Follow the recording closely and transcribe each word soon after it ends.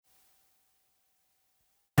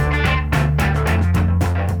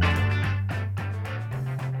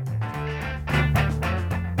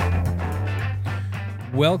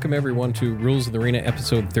Welcome, everyone, to Rules of the Arena,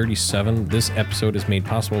 episode 37. This episode is made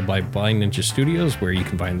possible by Blind Ninja Studios, where you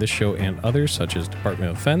can find this show and others, such as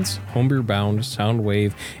Department of Defense, Homebrew Bound,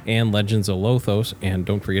 Soundwave, and Legends of Lothos. And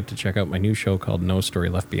don't forget to check out my new show called No Story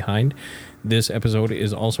Left Behind. This episode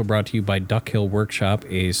is also brought to you by Duck Hill Workshop,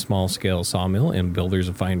 a small-scale sawmill and builders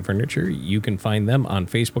of fine furniture. You can find them on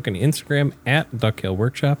Facebook and Instagram at Duck Hill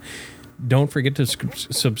Workshop. Don't forget to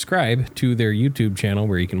subscribe to their YouTube channel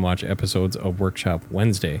where you can watch episodes of Workshop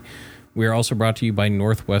Wednesday. We are also brought to you by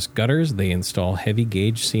Northwest Gutters. They install heavy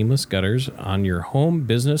gauge seamless gutters on your home,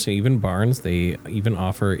 business, and even barns. They even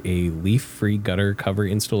offer a leaf-free gutter cover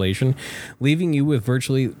installation, leaving you with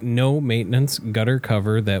virtually no maintenance gutter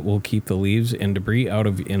cover that will keep the leaves and debris out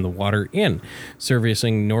of in the water in.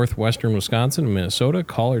 Servicing northwestern Wisconsin and Minnesota,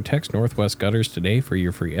 call or text Northwest Gutters today for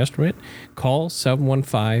your free estimate. Call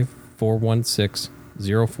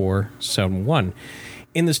 715-416-0471.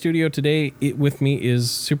 In the studio today, with me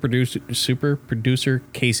is super producer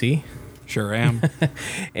Casey. Sure am.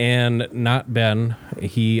 And not Ben.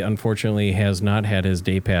 He unfortunately has not had his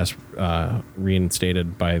day pass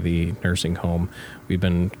reinstated by the nursing home. We've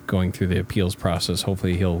been going through the appeals process.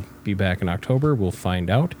 Hopefully he'll be back in October. We'll find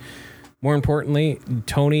out. More importantly,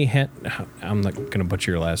 Tony, I'm not going to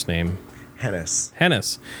butcher your last name.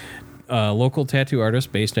 Hennis. Local tattoo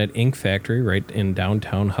artist based at Ink Factory right in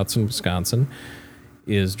downtown Hudson, Wisconsin,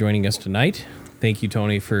 is joining us tonight. Thank you,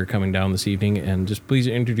 Tony, for coming down this evening, and just please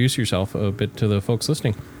introduce yourself a bit to the folks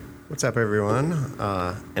listening. What's up, everyone?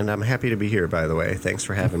 And I'm happy to be here, by the way. Thanks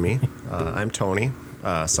for having me. I'm Tony.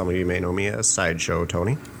 Some of you may know me as Sideshow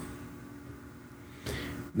Tony.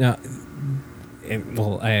 Now,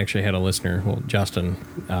 I actually had a listener, Justin,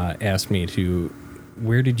 asked me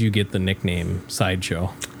where did you get the nickname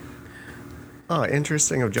Sideshow? Oh,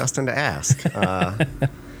 interesting of Justin to ask.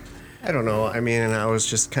 I don't know. I mean, I was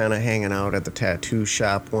just kind of hanging out at the tattoo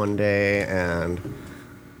shop one day and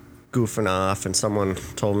goofing off, and someone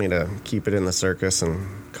told me to keep it in the circus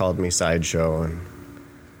and called me Sideshow, and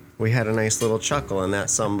we had a nice little chuckle, and that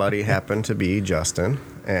somebody happened to be Justin.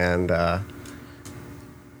 And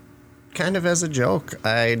kind of as a joke,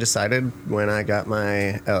 I decided when I got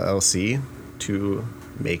my LLC to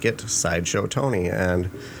make it Sideshow Tony, and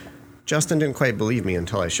Justin didn't quite believe me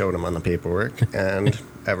until I showed him on the paperwork, and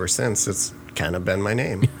ever since, it's kind of been my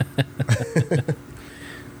name.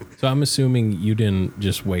 So I'm assuming you didn't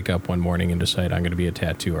just wake up one morning and decide I'm going to be a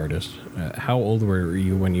tattoo artist. How old were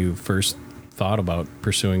you when you first thought about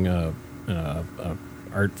pursuing a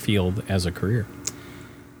art field as a career?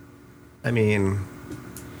 I mean,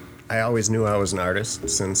 I always knew I was an artist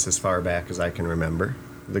since as far back as I can remember.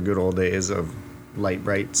 The good old days of light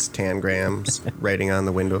brights, tangrams, writing on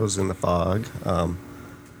the windows in the fog,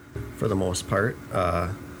 for the most part.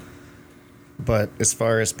 But as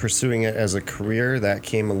far as pursuing it as a career, that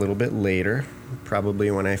came a little bit later.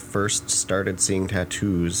 Probably when I first started seeing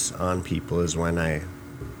tattoos on people is when I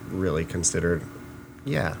really considered,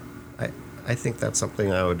 I think that's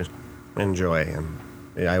something I would enjoy, and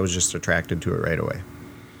I was just attracted to it right away.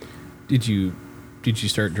 Did you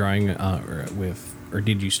start drawing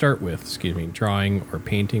did you start with, drawing or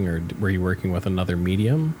painting, or were you working with another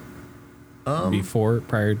medium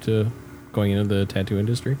prior to going into the tattoo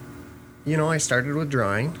industry? You know, I started with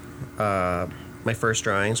drawing. My first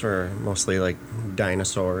drawings were mostly like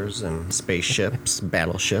dinosaurs and spaceships,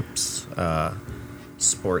 battleships,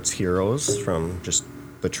 sports heroes from just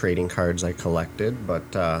the trading cards I collected.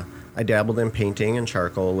 But I dabbled in painting and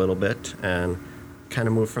charcoal a little bit and kind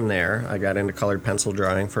of moved from there. I got into colored pencil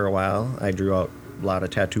drawing for a while. I drew out a lot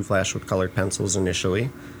of tattoo flash with colored pencils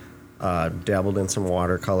initially. Dabbled in some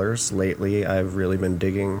watercolors. Lately, I've really been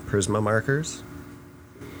digging Prisma markers.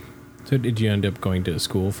 So did you end up going to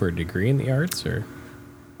school for a degree in the arts, or?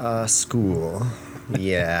 School.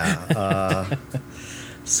 Yeah.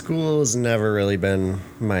 School has never really been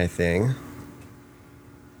my thing.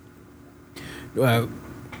 So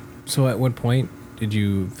at what point did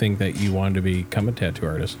you think that you wanted to become a tattoo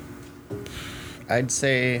artist? I'd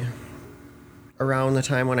say around the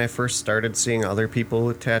time when I first started seeing other people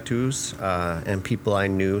with tattoos, and people I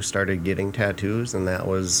knew started getting tattoos, and that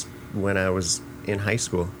was when I was in high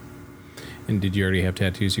school. And did you already have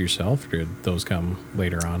tattoos yourself, or did those come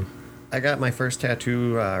later on? I got my first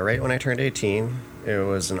tattoo right when I turned 18. It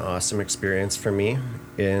was an awesome experience for me,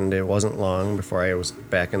 and it wasn't long before I was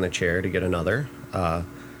back in the chair to get another.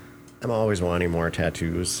 I'm always wanting more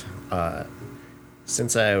tattoos.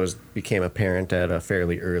 Since I became a parent at a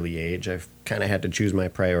fairly early age, I've kind of had to choose my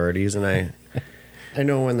priorities, and I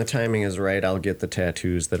know when the timing is right, I'll get the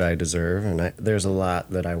tattoos that I deserve, and there's a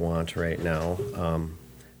lot that I want right now.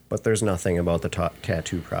 But there's nothing about the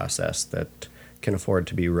tattoo process that can afford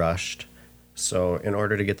to be rushed. So in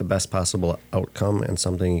order to get the best possible outcome and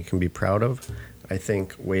something you can be proud of, I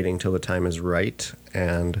think waiting till the time is right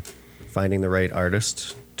and finding the right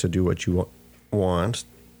artist to do what you want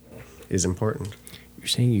is important. You're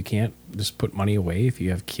saying you can't just put money away if you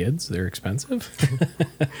have kids? They're expensive?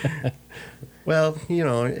 Well,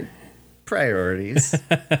 priorities.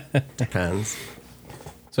 Depends.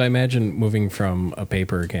 So I imagine moving from a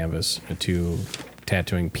paper canvas to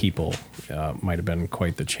tattooing people might have been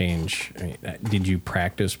quite the change. I mean, did you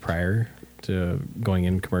practice prior to going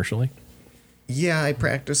in commercially? Yeah, I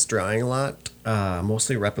practiced drawing a lot,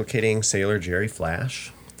 mostly replicating Sailor Jerry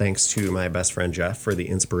Flash. Thanks to my best friend Jeff for the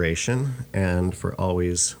inspiration and for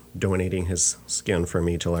always donating his skin for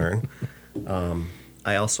me to learn.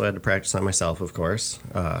 I also had to practice on myself, of course.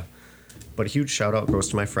 But a huge shout out goes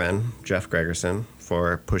to my friend Jeff Gregerson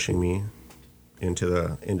for pushing me into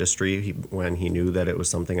the industry when he knew that it was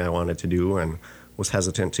something I wanted to do and was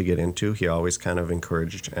hesitant to get into. He always kind of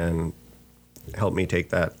encouraged and helped me take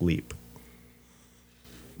that leap.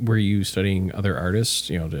 Were you studying other artists,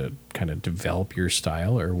 to kind of develop your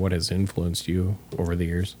style, or what has influenced you over the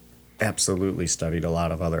years? Absolutely studied a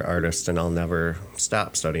lot of other artists, and I'll never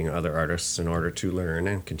stop studying other artists in order to learn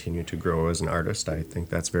and continue to grow as an artist. I think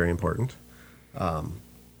that's very important.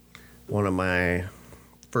 One of my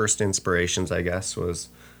first inspirations, I guess, was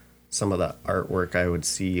some of the artwork I would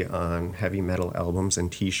see on heavy metal albums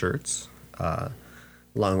and t-shirts,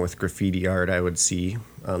 along with graffiti art I would see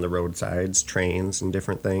on the roadsides, trains, and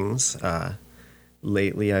different things.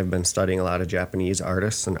 Lately, I've been studying a lot of Japanese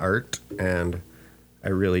artists and art, and I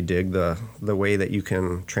really dig the way that you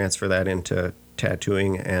can transfer that into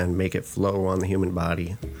tattooing and make it flow on the human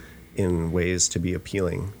body in ways to be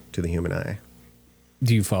appealing to the human eye.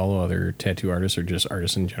 Do you follow other tattoo artists or just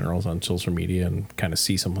artists in general on social media and kind of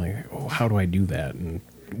see something like, oh, how do I do that, and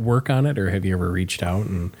work on it? Or have you ever reached out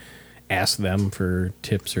and asked them for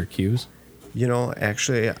tips or cues?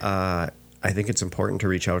 Actually, I think it's important to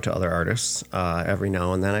reach out to other artists. Every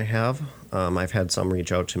now and then I have. I've had some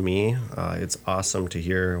reach out to me. It's awesome to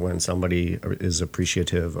hear when somebody is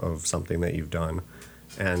appreciative of something that you've done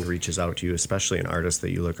and reaches out to you, especially an artist that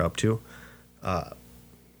you look up to.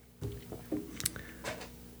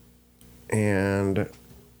 And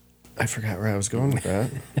I forgot where I was going with that.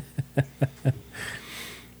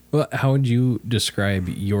 Well, how would you describe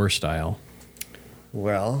your style?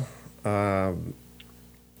 Well, I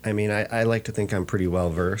like to think I'm pretty well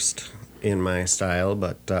versed in my style,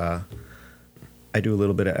 but I do a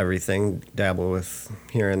little bit of everything, dabble with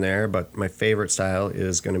here and there, but my favorite style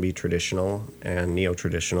is going to be traditional and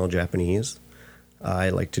neo-traditional Japanese. I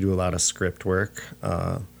like to do a lot of script work,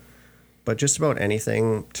 but just about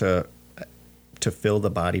anything to fill the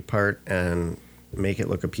body part and make it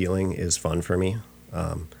look appealing is fun for me.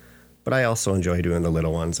 But I also enjoy doing the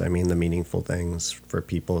little ones. The meaningful things for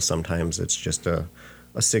people. Sometimes it's just a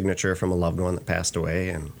signature from a loved one that passed away,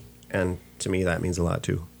 and to me that means a lot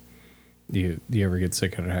too. Do you ever get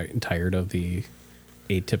sick and tired of the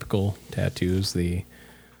atypical tattoos, the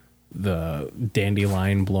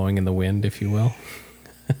dandelion blowing in the wind, if you will?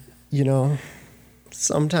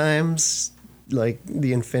 Sometimes, like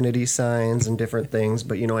the infinity signs and different things,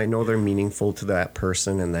 but I know they're meaningful to that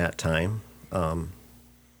person in that time.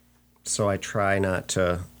 So I try not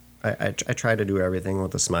to. I try to do everything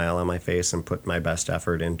with a smile on my face and put my best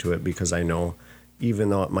effort into it, because I know, even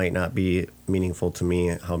though it might not be meaningful to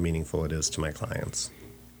me, how meaningful it is to my clients.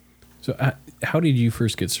 So how did you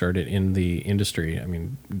first get started in the industry?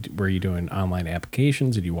 Were you doing online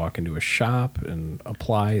applications? Did you walk into a shop and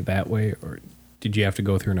apply that way? Or did you have to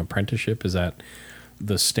go through an apprenticeship? Is that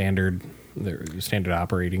the standard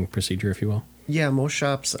operating procedure, if you will? Yeah, most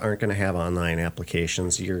shops aren't going to have online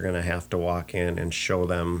applications. You're going to have to walk in and show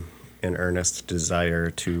them an earnest desire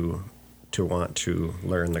to want to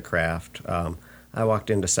learn the craft. I walked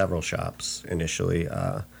into several shops initially,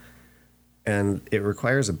 and it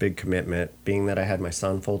requires a big commitment. Being that I had my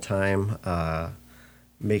son full-time,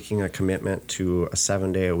 making a commitment to a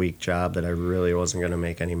 7-day-a-week job that I really wasn't going to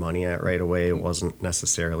make any money at right away wasn't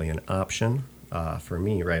necessarily an option for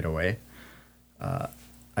me right away.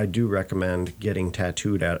 I do recommend getting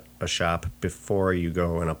tattooed at a shop before you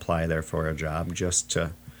go and apply there for a job, just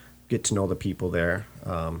to get to know the people there,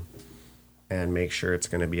 and make sure it's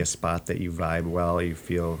going to be a spot that you vibe well, you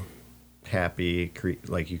feel happy,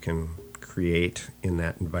 like you can create in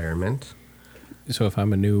that environment. So if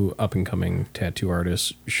I'm a new up-and-coming tattoo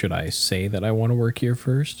artist, should I say that I want to work here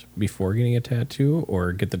first before getting a tattoo,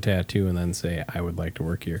 or get the tattoo and then say I would like to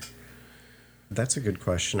work here? That's a good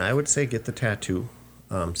question. I would say get the tattoo,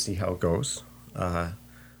 see how it goes.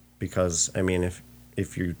 Because,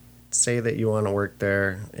 if you say that you want to work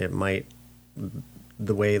there,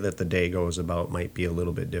 the way that the day goes about might be a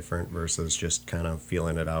little bit different versus just kind of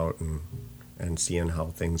feeling it out and seeing how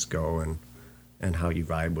things go and how you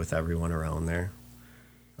vibe with everyone around there.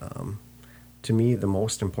 To me, the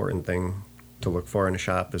most important thing to look for in a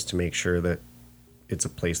shop is to make sure that it's a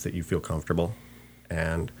place that you feel comfortable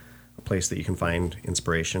and a place that you can find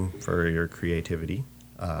inspiration for your creativity.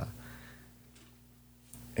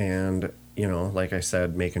 And, like I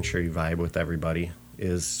said, making sure you vibe with everybody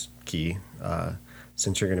is key.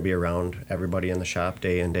 Since you're going to be around everybody in the shop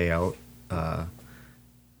day in, day out,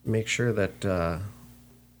 make sure that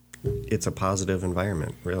it's a positive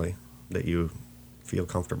environment, really, that you feel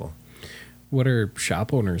comfortable. What are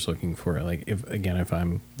shop owners looking for? Like, if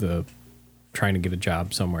I'm trying to get a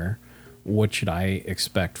job somewhere, what should I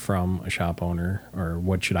expect from a shop owner, or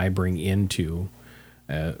what should I bring into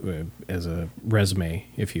as a resume,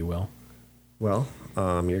 if you will? Well,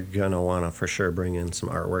 you're going to want to for sure bring in some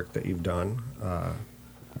artwork that you've done.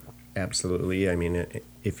 Absolutely. I mean,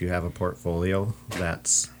 if you have a portfolio,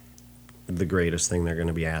 that's the greatest thing they're going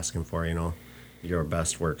to be asking for, your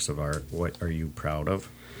best works of art. What are you proud of?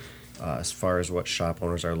 As far as what shop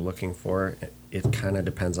owners are looking for, it kind of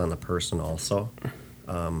depends on the person also.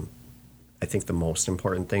 I think the most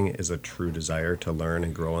important thing is a true desire to learn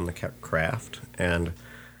and grow in the craft. And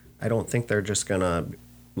I don't think they're just going to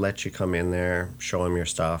let you come in there, show them your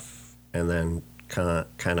stuff, and then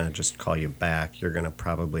kind of just call you back. You're going to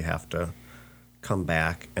probably have to come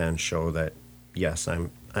back and show that, yes, I'm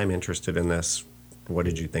interested in this. What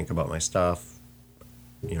did you think about my stuff?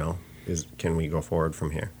 Can we go forward from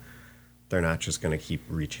here? They're not just going to keep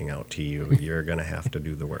reaching out to you. You're going to have to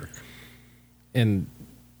do the work. And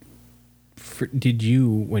did you,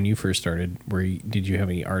 when you first started, did you have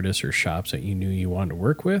any artists or shops that you knew you wanted to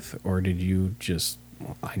work with, or did you just,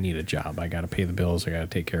 I need a job, I got to pay the bills, I got to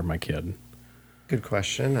take care of my kid? Good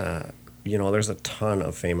question. There's a ton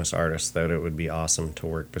of famous artists that it would be awesome to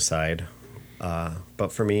work beside.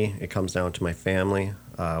 But for me, it comes down to my family,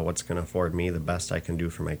 what's going to afford me the best I can do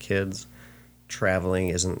for my kids. Traveling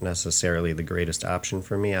isn't necessarily the greatest option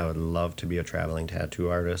for me. I would love to be a traveling tattoo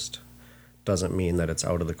artist. Doesn't mean that it's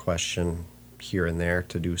out of the question here and there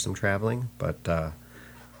to do some traveling, but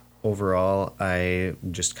overall, I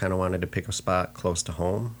just kind of wanted to pick a spot close to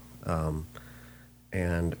home.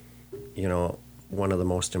 And, one of the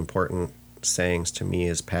most important sayings to me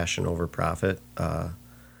is passion over profit.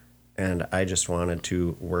 And I just wanted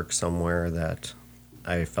to work somewhere that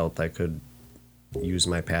I felt I could use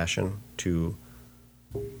my passion to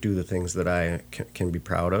do the things that I can be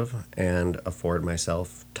proud of and afford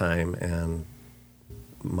myself time and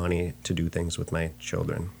money to do things with my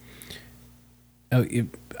children.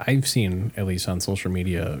 I've seen, at least on social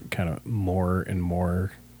media, kind of more and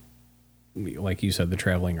more, like you said, the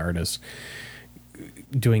traveling artists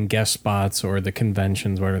doing guest spots or the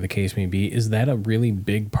conventions, whatever the case may be. Is that a really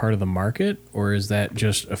big part of the market, or is that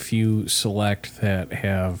just a few select that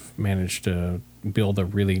have managed to build a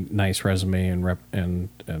really nice resume and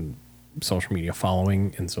social media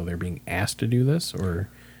following, and so they're being asked to do this? Or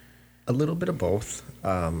a little bit of both.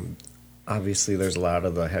 Obviously, there's a lot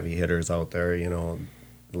of the heavy hitters out there, a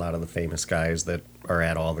lot of the famous guys that are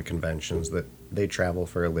at all the conventions that they travel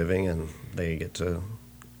for a living and they get to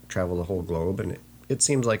travel the whole globe. And it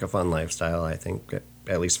seems like a fun lifestyle, I think,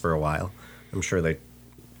 at least for a while. I'm sure they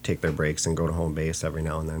take their breaks and go to home base every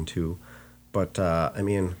now and then too. But,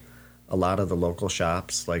 a lot of the local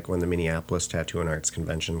shops, like when the Minneapolis Tattoo and Arts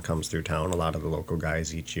Convention comes through town, a lot of the local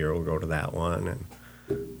guys each year will go to that one, and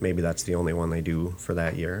maybe that's the only one they do for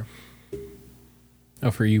that year.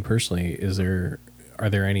 Oh, for you personally, are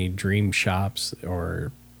there any dream shops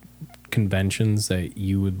or conventions that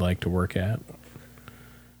you would like to work at?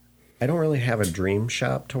 I don't really have a dream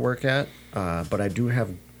shop to work at, but I do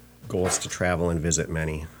have goals to travel and visit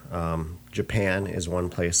many. Japan is one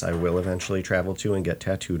place I will eventually travel to and get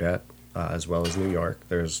tattooed at, as well as New York.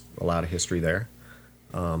 There's a lot of history there.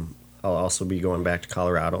 I'll also be going back to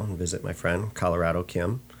Colorado and visit my friend, Colorado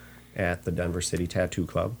Kim, at the Denver City Tattoo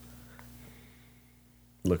Club.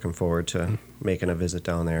 Looking forward to making a visit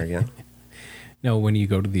down there again. Now, when you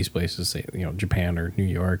go to these places, say, Japan or New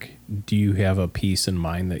York, do you have a piece in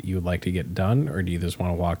mind that you would like to get done, or do you just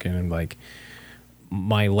want to walk in and like,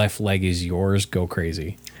 my left leg is yours, go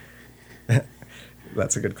crazy?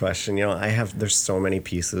 That's a good question. There's so many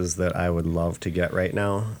pieces that I would love to get right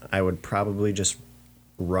now. I would probably just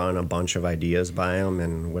run a bunch of ideas by them,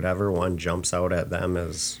 and whatever one jumps out at them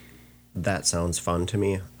as, that sounds fun to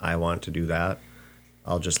me, I want to do that,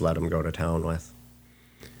 I'll just let them go to town with.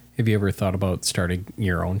 Have you ever thought about starting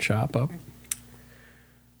your own shop up?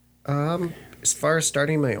 As far as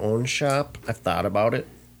starting my own shop, I've thought about it.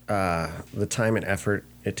 The time and effort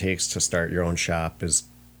it takes to start your own shop is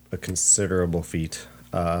a considerable feat.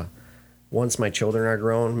 Once my children are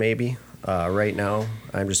grown, maybe. Right now,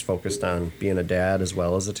 I'm just focused on being a dad as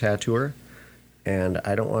well as a tattooer. And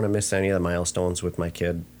I don't want to miss any of the milestones with my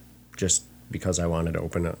kid just because I wanted to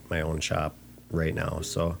open up my own shop right now.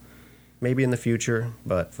 So maybe in the future,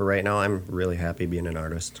 but for right now, I'm really happy being an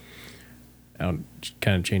artist. I'll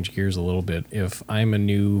kind of change gears a little bit. If I'm a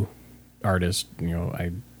new artist,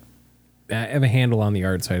 I have a handle on the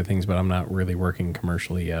art side of things, but I'm not really working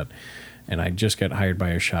commercially yet. And I just got hired by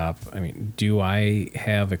a shop. I mean, do I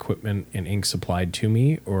have equipment and ink supplied to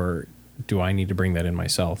me, or do I need to bring that in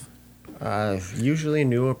myself? Usually, a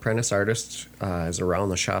new apprentice artist is around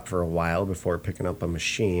the shop for a while before picking up a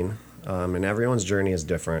machine, and everyone's journey is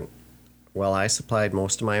different. Well, I supplied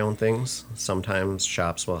most of my own things. Sometimes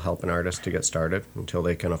shops will help an artist to get started until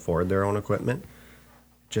they can afford their own equipment.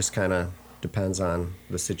 Just kind of depends on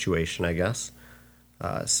the situation, I guess.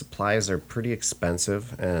 Supplies are pretty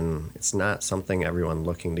expensive, and it's not something everyone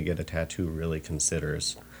looking to get a tattoo really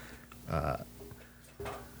considers.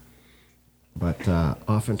 But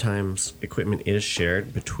oftentimes, equipment is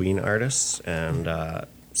shared between artists, and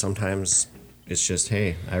sometimes it's just,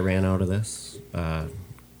 hey, I ran out of this.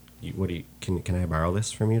 Can I borrow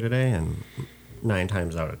this from you today? And 9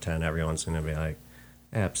 times out of 10, everyone's going to be like,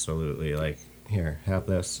 absolutely, like, here, have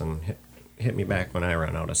this, and hit me back when I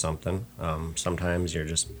run out of something. Sometimes you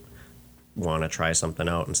just want to try something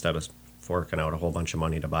out instead of forking out a whole bunch of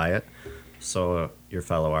money to buy it. So your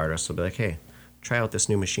fellow artists will be like, hey, try out this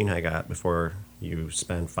new machine I got before you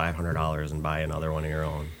spend $500 and buy another one of your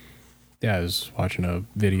own. Yeah, I was watching a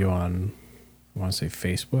video on, I want to say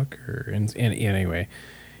Facebook, and anyway,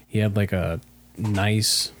 he had like a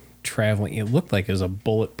nice traveling, it looked like it was a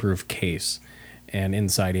bulletproof case, and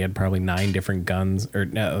inside he had probably 9 different guns or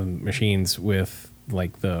machines with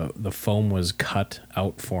like the foam was cut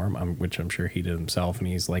out for him, which I'm sure he did himself, and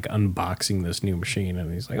he's like unboxing this new machine,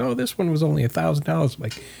 and he's like, oh, this one was only $1,000.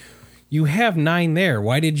 Like, you have 9 there.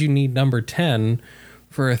 Why did you need number 10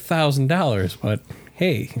 for $1,000? But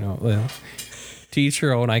hey, to each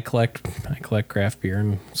your own. I collect craft beer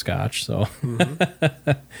and scotch. So,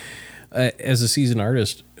 as a seasoned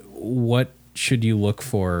artist, what should you look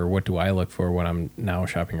for? What do I look for when I'm now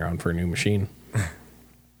shopping around for a new machine?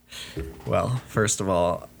 Well, first of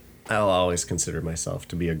all, I'll always consider myself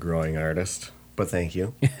to be a growing artist. But thank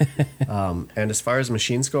you. And as far as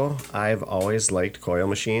machines go, I've always liked coil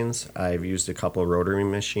machines. I've used a couple of rotary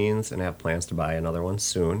machines and have plans to buy another one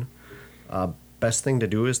soon. Best thing to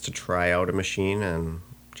do is to try out a machine and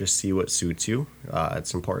just see what suits you.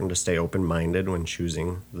 It's important to stay open-minded when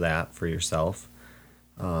choosing that for yourself.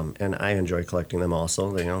 And I enjoy collecting them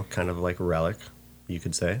also, kind of like a relic, you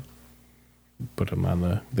could say. Put them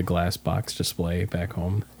on the glass box display back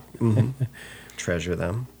home. Mm-hmm. Treasure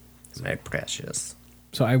them. My precious.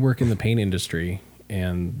 So I work in the paint industry,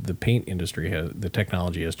 and the paint industry the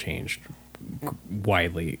technology has changed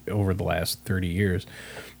widely over the last 30 years.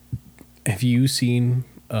 Have you seen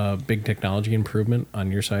a big technology improvement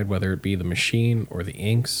on your side, whether it be the machine or the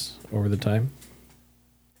inks over the time?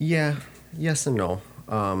 Yeah, yes and no.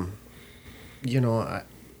 I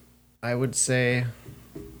would say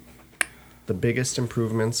the biggest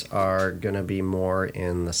improvements are going to be more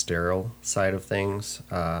in the sterile side of things.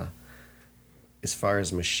 As far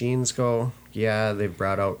as machines go, yeah, they've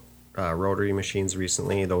brought out rotary machines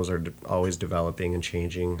recently. Those are always developing and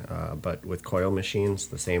changing. But with coil machines,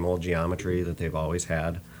 the same old geometry that they've always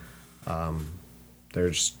had.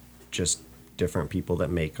 There's just different people that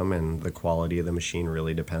make them, and the quality of the machine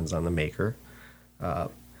really depends on the maker.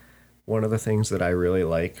 One of the things that I really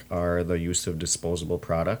like are the use of disposable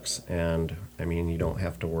products. And, I mean, you don't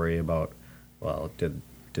have to worry about, well, did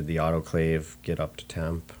the autoclave get up to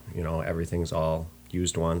temp? Everything's all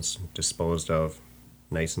used once, disposed of,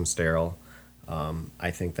 nice and sterile. I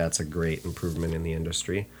think that's a great improvement in the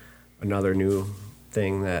industry. Another new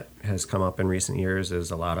thing that has come up in recent years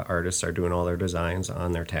is a lot of artists are doing all their designs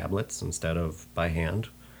on their tablets instead of by hand,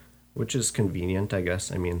 which is convenient, I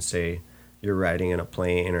guess. I mean, say you're riding in a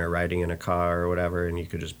plane or riding in a car or whatever, and you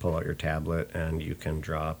could just pull out your tablet and you can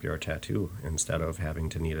draw up your tattoo instead of having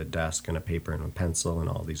to need a desk and a paper and a pencil and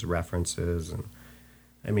all these references. And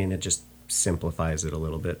I mean, it just simplifies it a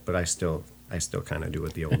little bit, but I still kind of do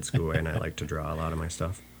it the old school way, and I like to draw a lot of my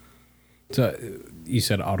stuff. So you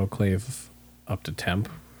said autoclave up to temp.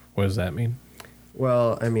 What does that mean?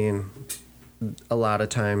 Well, I mean, a lot of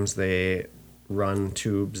times they run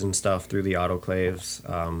tubes and stuff through the autoclaves,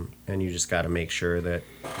 and you just got to make sure that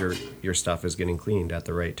your stuff is getting cleaned at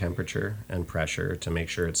the right temperature and pressure to make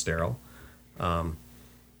sure it's sterile.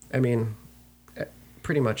 I mean,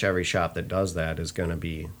 pretty much every shop that does that is going to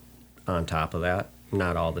be on top of that.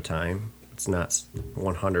 Not all the time. It's not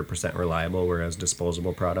 100% reliable, whereas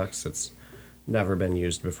disposable products, it's never been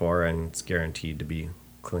used before and it's guaranteed to be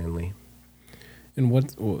cleanly. And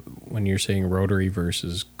when you're saying rotary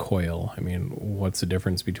versus coil, I mean, what's the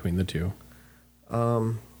difference between the two?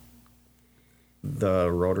 The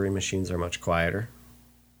rotary machines are much quieter.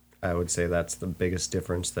 I would say that's the biggest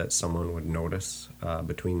difference that someone would notice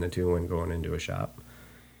between the two when going into a shop.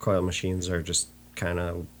 Coil machines are just kind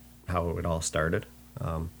of how it all started.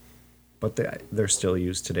 But they're still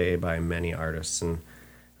used today by many artists. And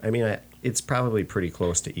I mean, it's probably pretty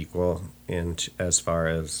close to equal as far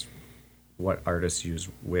as what artists use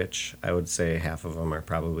which. I would say half of them are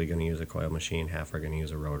probably going to use a coil machine, half are going to use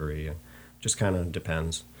a rotary. It just kind of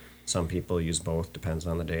depends. Some people use both, depends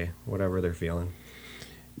on the day, whatever they're feeling.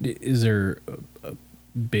 Is there a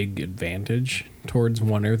big advantage towards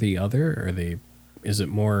one or the other? Or is it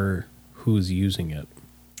more who's using it?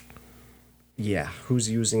 Yeah, who's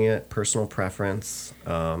using it, personal preference,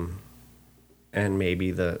 and maybe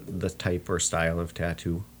the type or style of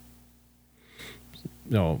tattoo.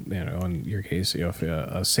 No, in your case, if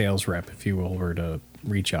a sales rep, if you will, were to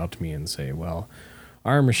reach out to me and say, well,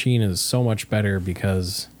 our machine is so much better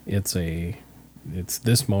because it's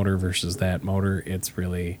this motor versus that motor, it's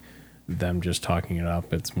really them just talking it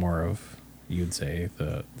up. It's more of, you'd say,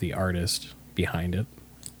 the artist behind it.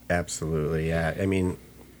 Absolutely, yeah. I mean,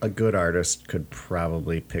 a good artist could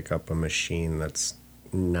probably pick up a machine that's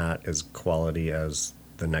not as quality as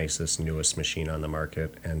the nicest, newest machine on the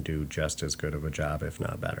market and do just as good of a job, if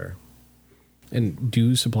not better. And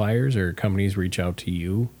do suppliers or companies reach out to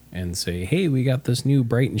you and say, hey, we got this new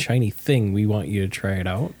bright and shiny thing, we want you to try it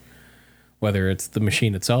out? Whether it's the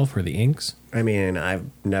machine itself or the inks? I mean, I've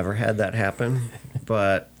never had that happen,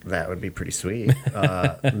 but that would be pretty sweet.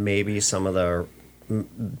 Maybe some of the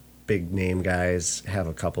big name guys have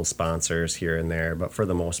a couple sponsors here and there, but for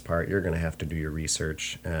the most part, you're going to have to do your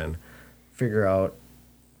research and figure out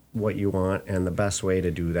what you want, and the best way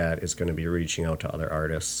to do that is going to be reaching out to other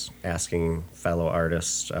artists, asking fellow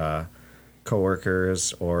artists,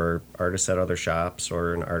 coworkers, or artists at other shops,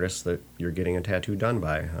 or an artist that you're getting a tattoo done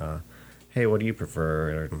by. Hey, what do you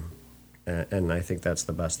prefer? And I think that's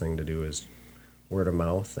the best thing to do is word of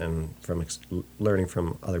mouth and from learning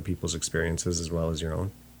from other people's experiences as well as your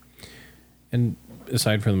own. And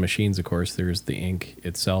aside from the machines, of course, there's the ink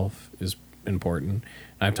itself is important.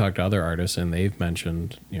 I've talked to other artists and they've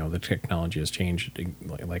mentioned, the technology has changed.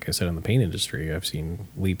 Like I said, in the paint industry, I've seen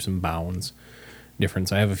leaps and bounds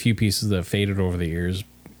difference. I have a few pieces that have faded over the years,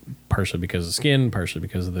 partially because of skin, partially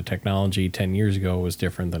because of the technology 10 years ago was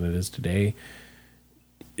different than it is today.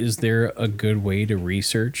 Is there a good way to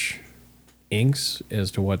research inks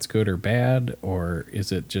as to what's good or bad, or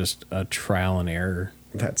is it just a trial and error?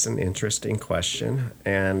 That's an interesting question.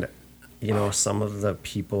 And some of the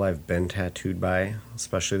people I've been tattooed by,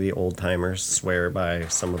 especially the old timers, swear by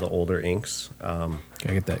some of the older inks. Gotta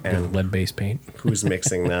get that good lead-based paint. Who's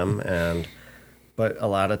mixing them? But a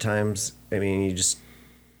lot of times, I mean,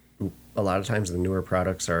 a lot of times the newer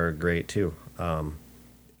products are great too.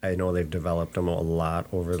 I know they've developed them a lot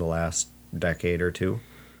over the last decade or two.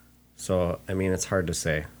 So, I mean, it's hard to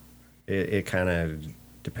say. It kind of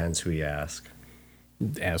depends who you ask.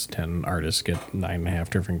 Ask 10 artists, get 9.5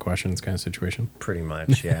 different questions kind of situation. Pretty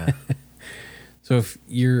much, yeah. So if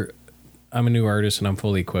I'm a new artist and I'm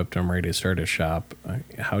fully equipped, I'm ready to start a shop,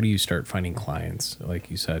 how do you start finding clients? Like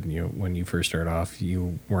you said, when you first started off,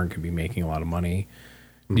 you weren't going to be making a lot of money.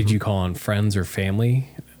 Mm-hmm. Did you call on friends or family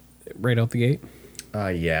right out the gate?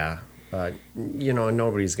 Yeah.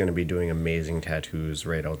 Nobody's going to be doing amazing tattoos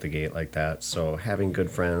right out the gate like that. So having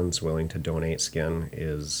good friends willing to donate skin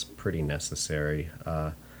is pretty necessary.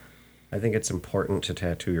 I think it's important to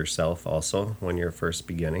tattoo yourself also when you're first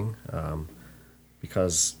beginning,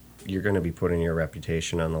 because you're going to be putting your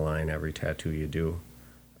reputation on the line every tattoo you do.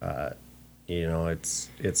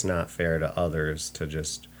 It's not fair to others to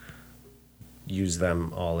just use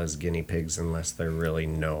them all as guinea pigs unless they really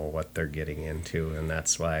know what they're getting into, and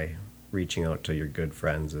that's why reaching out to your good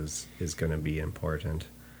friends is going to be important.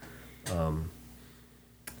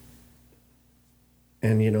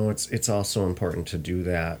 It's also important to do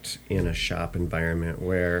that in a shop environment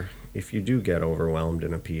where if you do get overwhelmed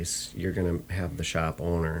in a piece, you're going to have the shop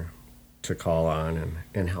owner to call on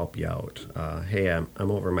and help you out. Hey, I'm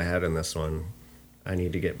over my head in this one. I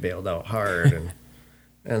need to get bailed out hard.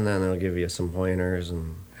 And then they'll give you some pointers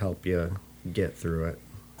and help you get through it.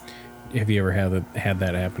 Have you ever had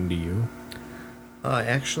that happen to you?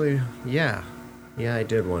 Actually, yeah. Yeah, I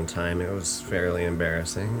did one time. It was fairly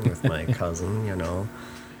embarrassing with my cousin,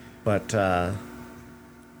 But I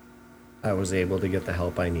was able to get the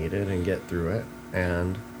help I needed and get through it,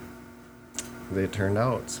 and it turned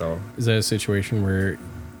out, so. Is that a situation where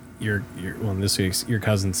in this case, your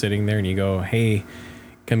cousin's sitting there and you go, hey,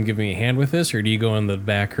 come give me a hand with this? Or do you go in the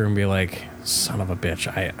back room and be like, son of a bitch,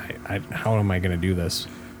 how am I going to do this?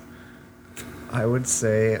 I would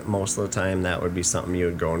say most of the time that would be something you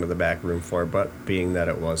would go into the back room for, but being that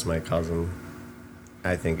it was my cousin,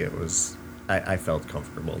 I think I felt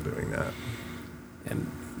comfortable doing that. And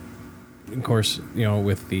of course,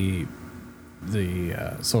 with the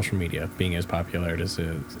social media being as popular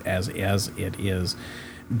as it is,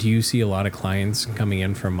 do you see a lot of clients coming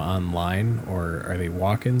in from online, or are they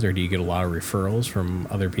walk-ins, or do you get a lot of referrals from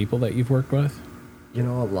other people that you've worked with? A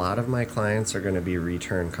lot of my clients are going to be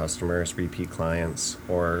return customers, repeat clients,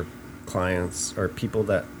 or people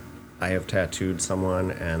that I have tattooed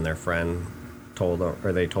someone and their friend told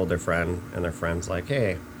their friend, and their friend's like,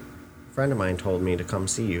 hey, a friend of mine told me to come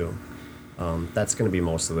see you. That's going to be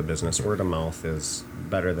most of the business. Word of mouth is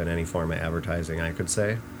better than any form of advertising, I could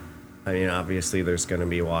say. I mean, obviously there's going to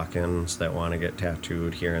be walk-ins that want to get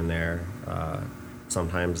tattooed here and there.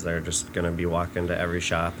 Sometimes they're just going to be walking to every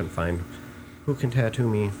shop and find who can tattoo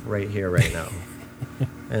me right here, right now.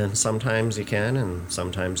 And sometimes you can, and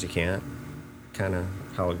sometimes you can't. Kind of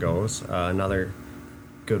how it goes. Another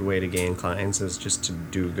good way to gain clients is just to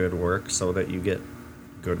do good work so that you get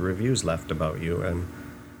good reviews left about you. And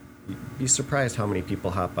you'd be surprised how many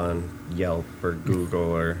people hop on Yelp or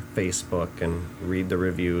Google or Facebook and read the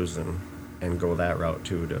reviews and go that route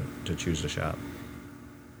too to choose a shop.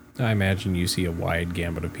 I imagine you see a wide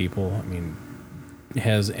gambit of people. I mean,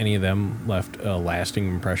 has any of them left a lasting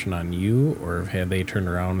impression on you, or have they turned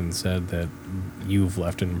around and said that you've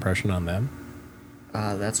left an impression on them?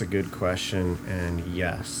 That's a good question, and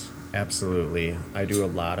yes, absolutely. I do a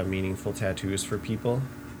lot of meaningful tattoos for people,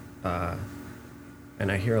 and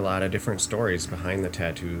I hear a lot of different stories behind the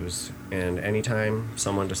tattoos, and anytime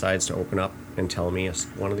someone decides to open up and tell me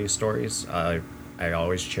one of these stories, I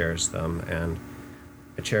always cherish them, and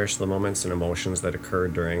I cherish the moments and emotions that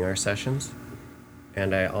occurred during our sessions.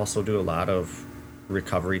 And I also do a lot of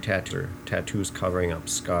recovery tattoos covering up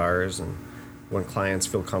scars, and when clients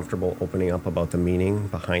feel comfortable opening up about the meaning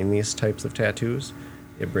behind these types of tattoos,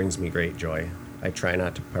 it brings me great joy. I try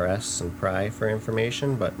not to press and pry for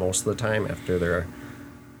information, but most of the time after they're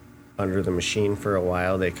under the machine for a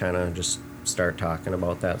while, they kind of just start talking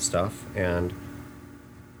about that stuff, and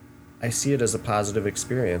I see it as a positive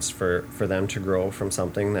experience for them to grow from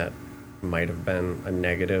something that might have been a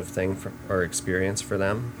negative thing or experience for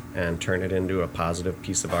them and turn it into a positive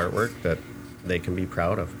piece of artwork that they can be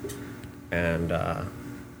proud of. And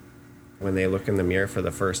when they look in the mirror for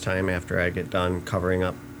the first time after I get done covering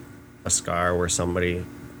up a scar where somebody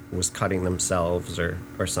was cutting themselves or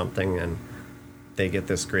something, and they get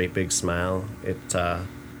this great big smile,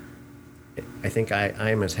 I think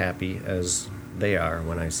I'm as happy as they are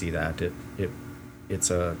when I see that. It's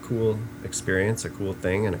a cool experience, a cool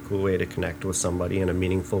thing, and a cool way to connect with somebody in a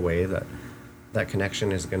meaningful way that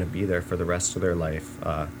connection is going to be there for the rest of their life.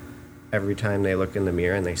 Every time they look in the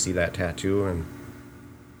mirror and they see that tattoo, and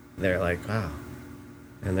they're like, wow.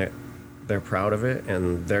 And they're proud of it,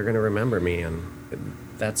 and they're going to remember me, and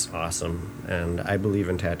that's awesome. And I believe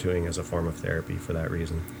in tattooing as a form of therapy for that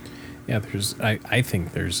reason. Yeah, I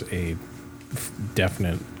think there's a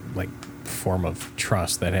definite, form of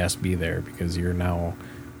trust that has to be there, because you're now,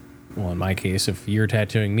 well, in my case, if you're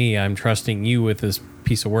tattooing me, I'm trusting you with this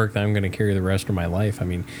piece of work that I'm going to carry the rest of my life. I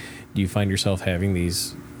mean, do you find yourself having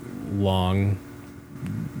these long,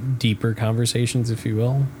 deeper conversations, if you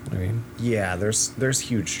will? I mean, yeah, there's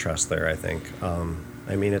huge trust there, I think.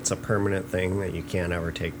 I mean, it's a permanent thing that you can't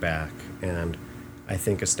ever take back, and I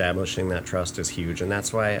think establishing that trust is huge, and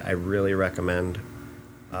that's why I really recommend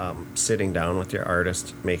sitting down with your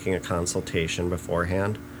artist, making a consultation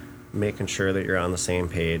beforehand, making sure that you're on the same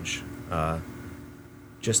page,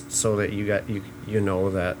 just so that you know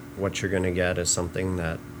that what you're going to get is something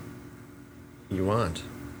that you want,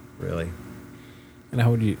 really. And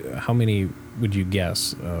how many would you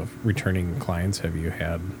guess of returning clients have you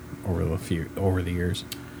had over the years?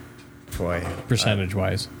 Boy,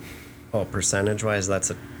 percentage-wise. Percentage-wise, that's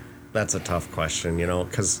a tough question,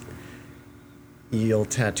 because you'll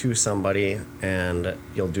tattoo somebody and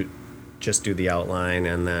you'll do the outline,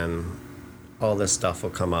 and then all this stuff will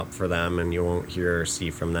come up for them and you won't hear or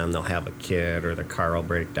see from them. They'll have a kid or the car will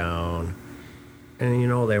break down, and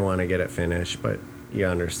they want to get it finished, but you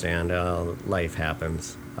understand. Life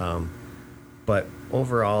happens. But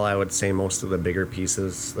overall, I would say most of the bigger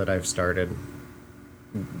pieces that I've started,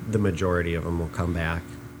 the majority of them will come back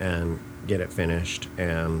and get it finished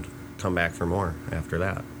and come back for more after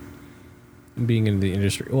that. Being in the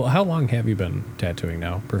industry, well, how long have you been tattooing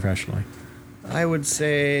now professionally? I would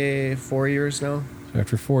say 4 years now. So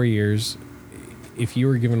after 4 years, if you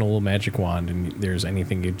were given a little magic wand and there's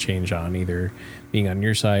anything you'd change on, either being on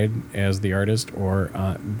your side as the artist or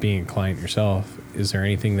being a client yourself, is there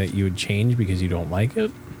anything that you would change because you don't like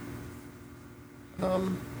it?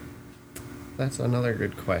 That's another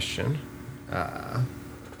good question.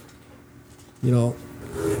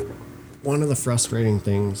 One of the frustrating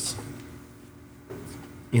things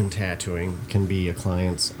in tattooing can be a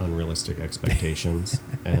client's unrealistic expectations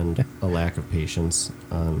and a lack of patience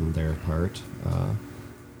on their part.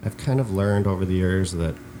 I've kind of learned over the years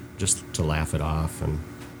that just to laugh it off and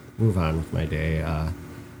move on with my day.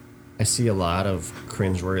 I see a lot of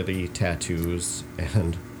cringeworthy tattoos,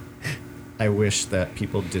 and I wish that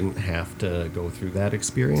people didn't have to go through that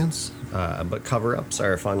experience. But cover-ups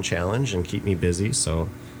are a fun challenge and keep me busy, so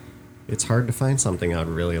it's hard to find something I'd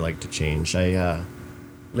really like to change.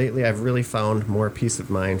 Lately, I've really found more peace of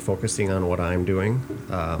mind focusing on what I'm doing,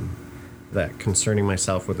 that concerning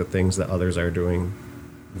myself with the things that others are doing.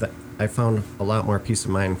 That I found a lot more peace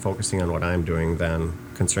of mind focusing on what I'm doing than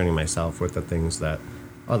concerning myself with the things that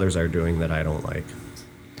others are doing that I don't like.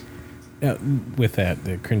 Now, with that,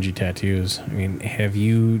 the cringy tattoos, I mean, have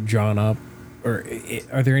you drawn up, or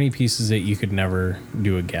are there any pieces that you could never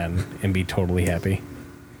do again and be totally happy?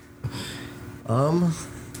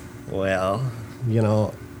 Well,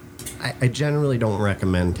 I generally don't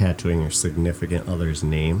recommend tattooing your significant other's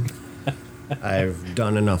name. I've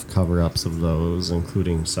done enough cover-ups of those,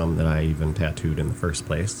 including some that I even tattooed in the first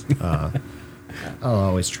place. I'll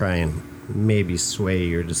always try and maybe sway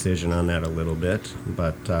your decision on that a little bit,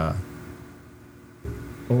 but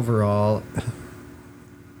overall,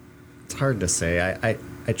 it's hard to say.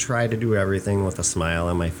 I try to do everything with a smile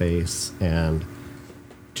on my face and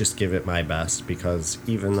just give it my best, because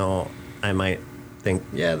even though I might think,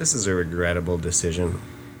 yeah, this is a regrettable decision,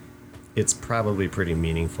 it's probably pretty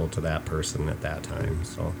meaningful to that person at that time.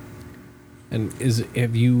 So, and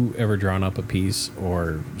have you ever drawn up a piece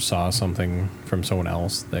or saw something from someone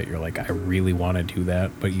else that you're like, I really want to do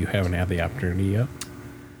that, but you haven't had the opportunity yet?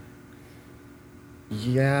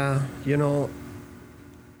 Yeah,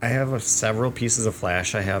 I have several pieces of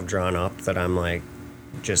Flash I have drawn up that I'm like,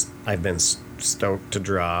 I've been stoked to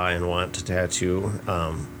draw and want to tattoo.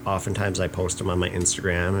 Oftentimes I post them on my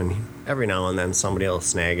Instagram, and every now and then somebody will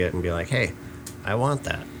snag it and be like, hey, I want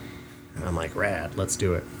that. And I'm like, rad, let's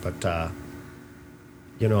do it. But,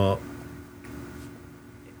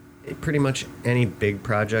 pretty much any big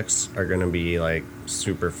projects are going to be like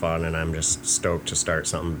super fun, and I'm just stoked to start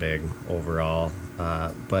something big overall.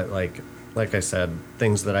 But like I said,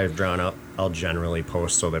 things that I've drawn up, I'll generally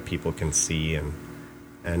post so that people can see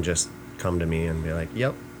and just come to me and be like,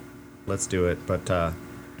 yep, let's do it. But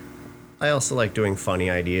I also like doing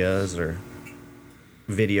funny ideas or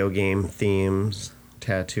video game themes,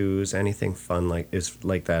 tattoos, anything fun like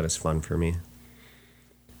that is fun for me.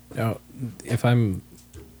 Now,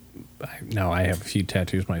 I have a few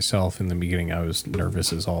tattoos myself. In the beginning, I was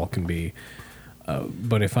nervous as all can be.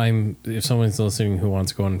 But if someone's listening who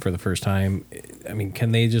wants to go in for the first time, I mean,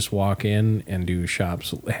 can they just walk in and do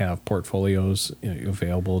shops have portfolios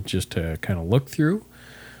available just to kind of look through?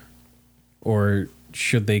 Or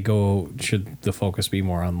should the focus be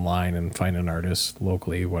more online and find an artist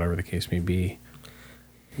locally, whatever the case may be?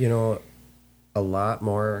 A lot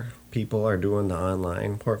more people are doing the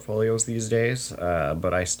online portfolios these days,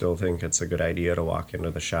 but I still think it's a good idea to walk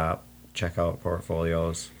into the shop, check out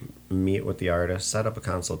portfolios, meet with the artist, set up a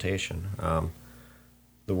consultation.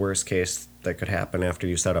 The worst case that could happen after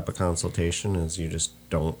you set up a consultation is you just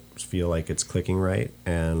don't feel like it's clicking right,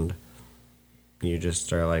 and you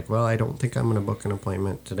just are like, well, I don't think I'm going to book an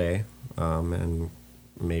appointment today, and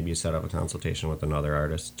maybe you set up a consultation with another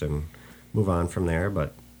artist and move on from there.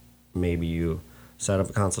 But maybe you set up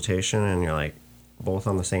a consultation and you're like both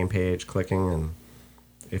on the same page, clicking, and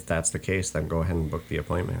if that's the case, then go ahead and book the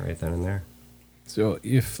appointment right then and there. So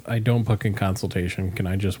if I don't book a consultation, can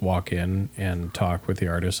I just walk in and talk with the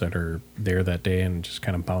artists that are there that day and just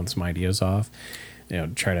kind of bounce some ideas off?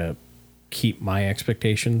 Try to keep my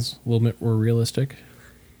expectations a little bit more realistic?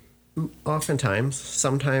 Oftentimes.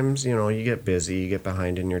 Sometimes, you get busy, you get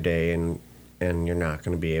behind in your day, and you're not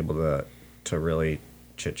going to be able to really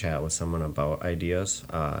chit-chat with someone about ideas.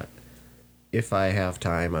 If I have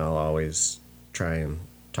time, I'll always try and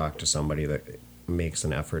talk to somebody that makes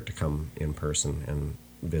an effort to come in person and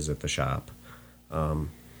visit the shop.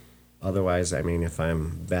 Otherwise, I mean, if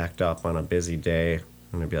I'm backed up on a busy day,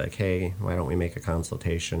 I'm going to be like, hey, why don't we make a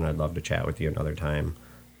consultation? I'd love to chat with you another time.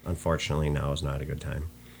 Unfortunately, now is not a good time.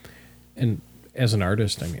 And as an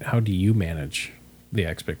artist, I mean, how do you manage the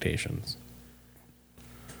expectations?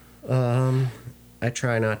 I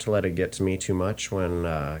try not to let it get to me too much when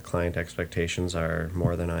client expectations are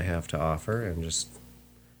more than I have to offer, and just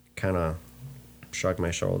kind of shrug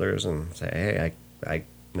my shoulders and say, hey, I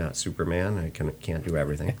not Superman. I can't do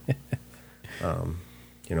everything.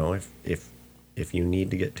 You know, if you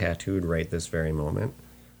need to get tattooed right this very moment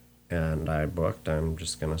and I booked, I'm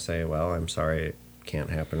just going to say, well, I'm sorry it can't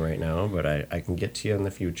happen right now, but I can get to you in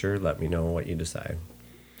the future. Let me know what you decide.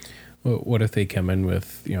 Well, what if they come in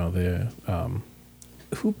with, you know, the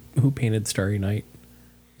who painted Starry Night?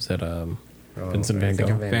 Is that Vincent Van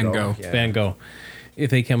Gogh? Van Gogh. Yeah. Van Gogh. If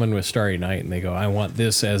they come in with Starry Night and they go, I want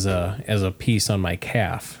this as a piece on my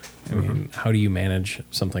calf. I mean, how do you manage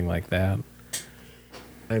something like that?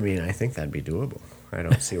 I mean, I think that'd be doable. I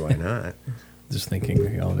don't see why not. Just thinking,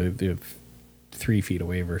 you know, they're 3 feet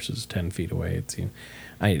away versus 10 feet away. It seems.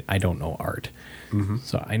 I don't know art,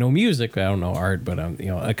 so I know music, but I don't know art. But you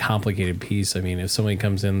know, a complicated piece. I mean, if somebody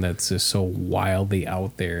comes in that's just so wildly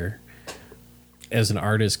out there, as an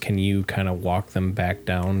artist, can you kind of walk them back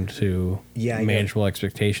down to manageable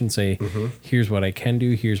expectations? Say, here's what I can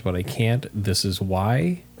do, here's what I can't. This is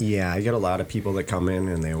why. Yeah, I get a lot of people that come in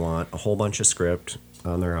and they want a whole bunch of script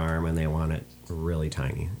on their arm and they want it really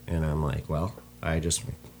tiny. And I'm like, well, I just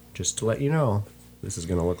to let you know, this is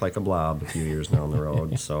going to look like a blob a few years down the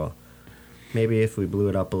road. So maybe if we blew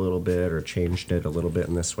it up a little bit or changed it a little bit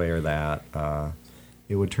in this way or that,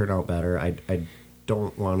 it would turn out better. I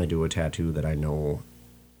don't want to do a tattoo that I know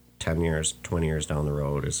 10 years, 20 years down the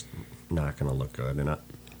road is not going to look good.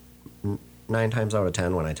 And 9 times out of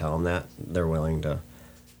 10, when I tell them that, they're willing to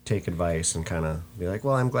take advice and kind of be like,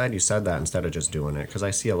 well, I'm glad you said that, instead of just doing it. Because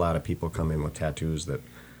I see a lot of people come in with tattoos that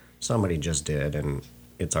somebody just did and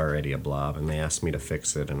it's already a blob, and they ask me to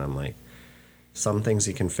fix it, and I'm like, some things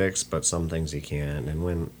you can fix, but some things you can't.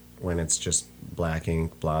 And when it's just black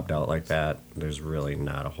ink blobbed out like that, there's really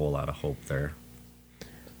not a whole lot of hope there.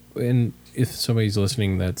 And if somebody's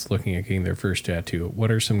listening that's looking at getting their first tattoo,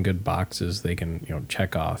 what are some good boxes they can, you know,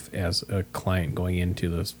 check off as a client going into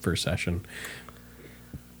this first session?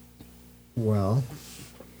 Well,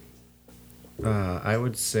 I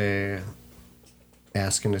would say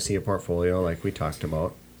asking to see a portfolio like we talked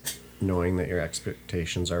about, knowing that your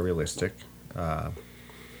expectations are realistic.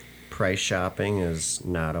 Price shopping is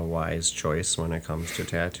not a wise choice when it comes to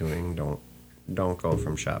tattooing. Don't go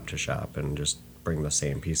from shop to shop and just bring the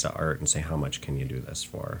same piece of art and say, how much can you do this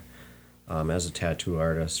for? As a tattoo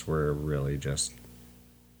artist, we're really just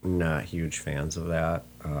not huge fans of that.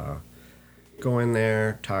 Go in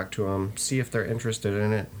there, talk to them, see if they're interested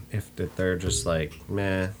in it. If they're just like,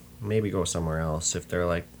 meh, maybe go somewhere else. If they're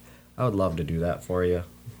like, I would love to do that for you,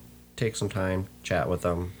 take some time, chat with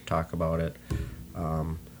them, talk about it.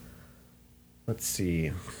 Let's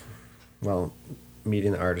see. Well,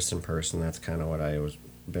 meeting the artist in person, that's kind of what I was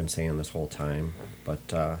been saying this whole time.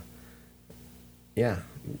 But yeah,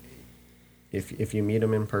 if you meet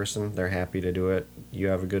them in person, they're happy to do it. You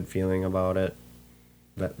have a good feeling about it.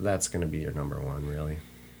 That's going to be your number one, really.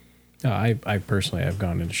 I personally have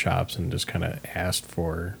gone into shops and just kind of asked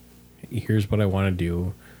for, here's what I want to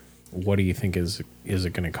do. What do you think is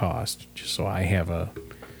it going to cost? Just so I have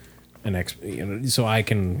so I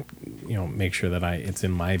can, you know, make sure that it's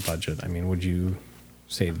in my budget. I mean, would you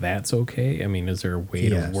say that's okay? I mean, is there a way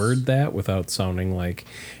to word that without sounding like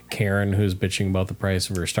Karen who's bitching about the price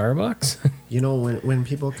of her Starbucks? You know, when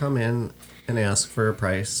people come in and ask for a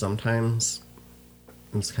price, sometimes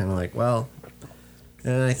it's kind of like, well,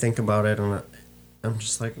 and I think about it and I'm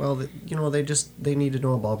just like, well, you know, they need to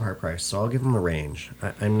know a ballpark price, so I'll give them a range.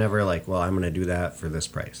 I'm never like, well, I'm going to do that for this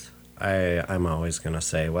price. I'm always going to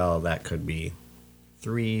say, well, that could be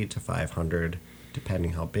 $300 to $500,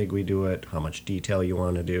 depending how big we do it, how much detail you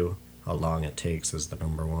want to do, how long it takes is the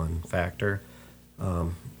number one factor.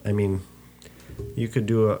 I mean, you could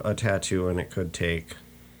do a tattoo and it could take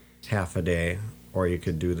half a day, or you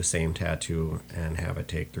could do the same tattoo and have it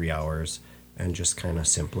take 3 hours and just kind of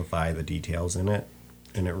simplify the details in it.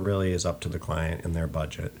 And it really is up to the client and their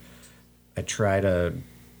budget. I try to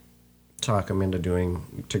talk them into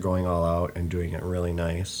going all out and doing it really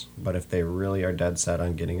nice. But if they really are dead set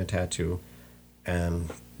on getting a tattoo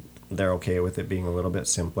and they're okay with it being a little bit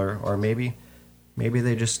simpler, or maybe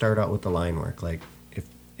they just start out with the line work. Like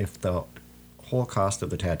if the whole cost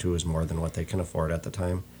of the tattoo is more than what they can afford at the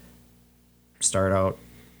time, start out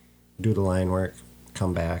do the line work,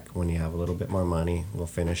 come back when you have a little bit more money, we'll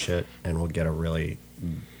finish it, and we'll get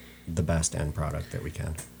the best end product that we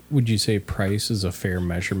can. Would you say price is a fair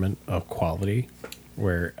measurement of quality?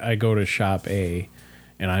 Where I go to shop A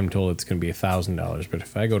and I'm told it's going to be $1,000, but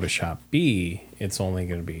if I go to shop B, it's only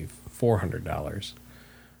going to be $400.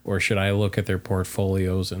 Or should I look at their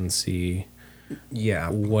portfolios and see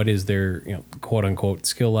what is their quote unquote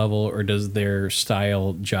skill level, or does their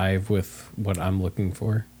style jive with what I'm looking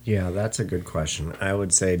for? Yeah, that's a good question. I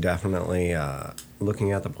would say definitely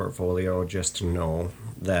looking at the portfolio just to know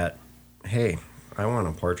that, hey, I want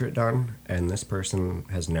a portrait done, and this person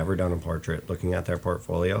has never done a portrait. Looking at their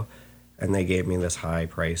portfolio, and they gave me this high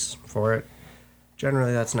price for it.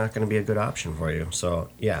 Generally, that's not going to be a good option for you. So,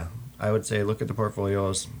 yeah, I would say look at the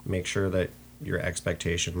portfolios, make sure that your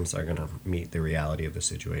expectations are going to meet the reality of the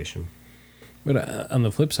situation. But on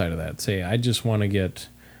the flip side of that, say I just want to get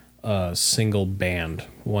a single band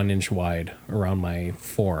 1 inch wide around my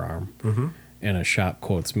forearm, and a shop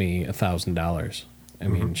quotes me $1,000. I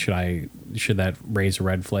mean, should that raise a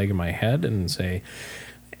red flag in my head and say,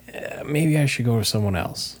 maybe I should go to someone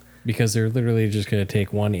else? Because they're literally just going to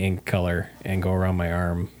take one ink color and go around my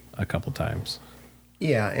arm a couple times.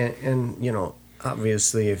 Yeah, and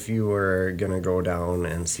obviously if you were going to go down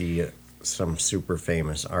and see some super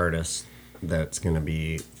famous artist that's going to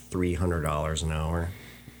be $300 an hour,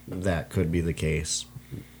 that could be the case.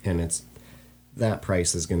 And that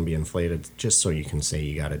price is going to be inflated just so you can say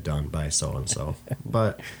you got it done by so-and-so.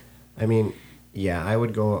 But, I mean, yeah, I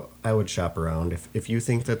would shop around. If you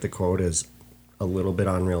think that the quote is a little bit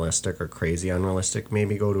unrealistic or crazy unrealistic,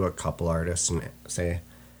 maybe go to a couple artists and say,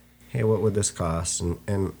 hey, what would this cost?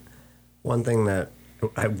 And one thing that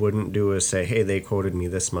I wouldn't do is say, hey, they quoted me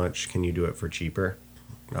this much, can you do it for cheaper?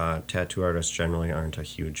 Tattoo artists generally aren't a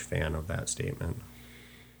huge fan of that statement.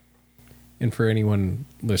 And for anyone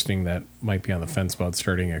listening that might be on the fence about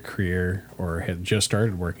starting a career or had just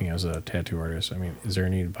started working as a tattoo artist, I mean, is there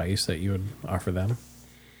any advice that you would offer them?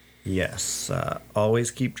 Yes. Always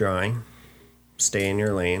keep drawing, stay in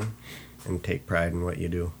your lane, and take pride in what you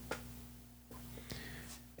do.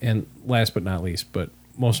 And last but not least, but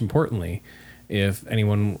most importantly, if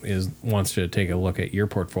anyone wants to take a look at your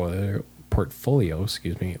portfolio,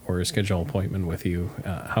 or schedule an appointment with you,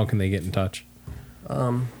 how can they get in touch?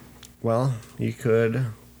 Well, you could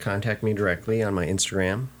contact me directly on my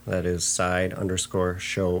Instagram. That is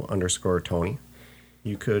side_show_Tony.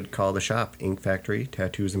 You could call the shop, Ink Factory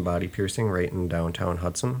Tattoos and Body Piercing, right in downtown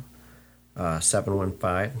Hudson,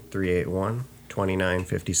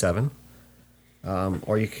 715-381-2957.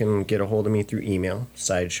 Or you can get a hold of me through email,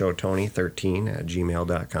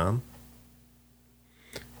 sideshowtony13@gmail.com.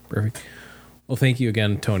 Perfect. Well, thank you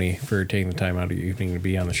again, Tony, for taking the time out of your evening to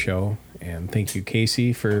be on the show. And thank you,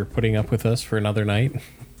 Casey, for putting up with us for another night.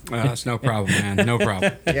 It's no problem, man. No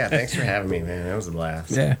problem. Yeah, thanks for having me, man. That was a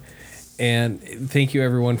blast. Yeah. And thank you,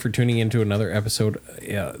 everyone, for tuning into another episode.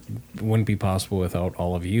 It wouldn't be possible without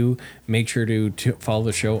all of you. Make sure to follow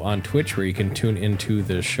the show on Twitch, where you can tune into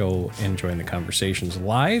the show and join the conversations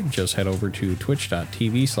live. Just head over to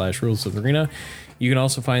twitch.tv/rulesofthearena. You can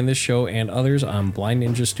also find this show and others on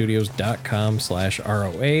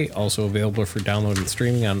blindninjastudios.com/ROA. Also available for download and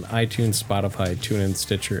streaming on iTunes, Spotify, TuneIn,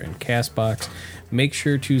 Stitcher, and CastBox. Make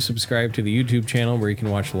sure to subscribe to the YouTube channel, where you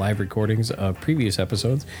can watch live recordings of previous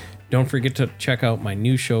episodes. Don't forget to check out my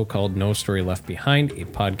new show called No Story Left Behind, a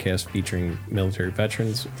podcast featuring military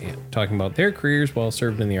veterans talking about their careers while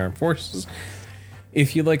serving in the armed forces.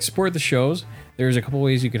 If you'd like to support the shows, there's a couple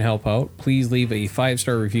ways you can help out. Please leave a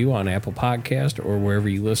 5-star review on Apple Podcast or wherever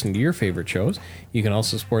you listen to your favorite shows. You can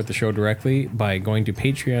also support the show directly by going to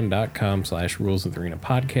patreon.com/rulesofthearena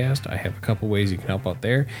podcast. I have a couple ways you can help out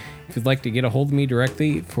there. If you'd like to get a hold of me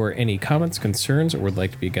directly for any comments, concerns, or would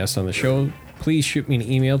like to be a guest on the show, please shoot me an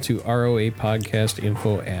email to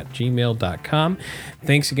roapodcastinfo@gmail.com.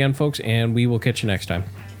 Thanks again, folks, and we will catch you next time.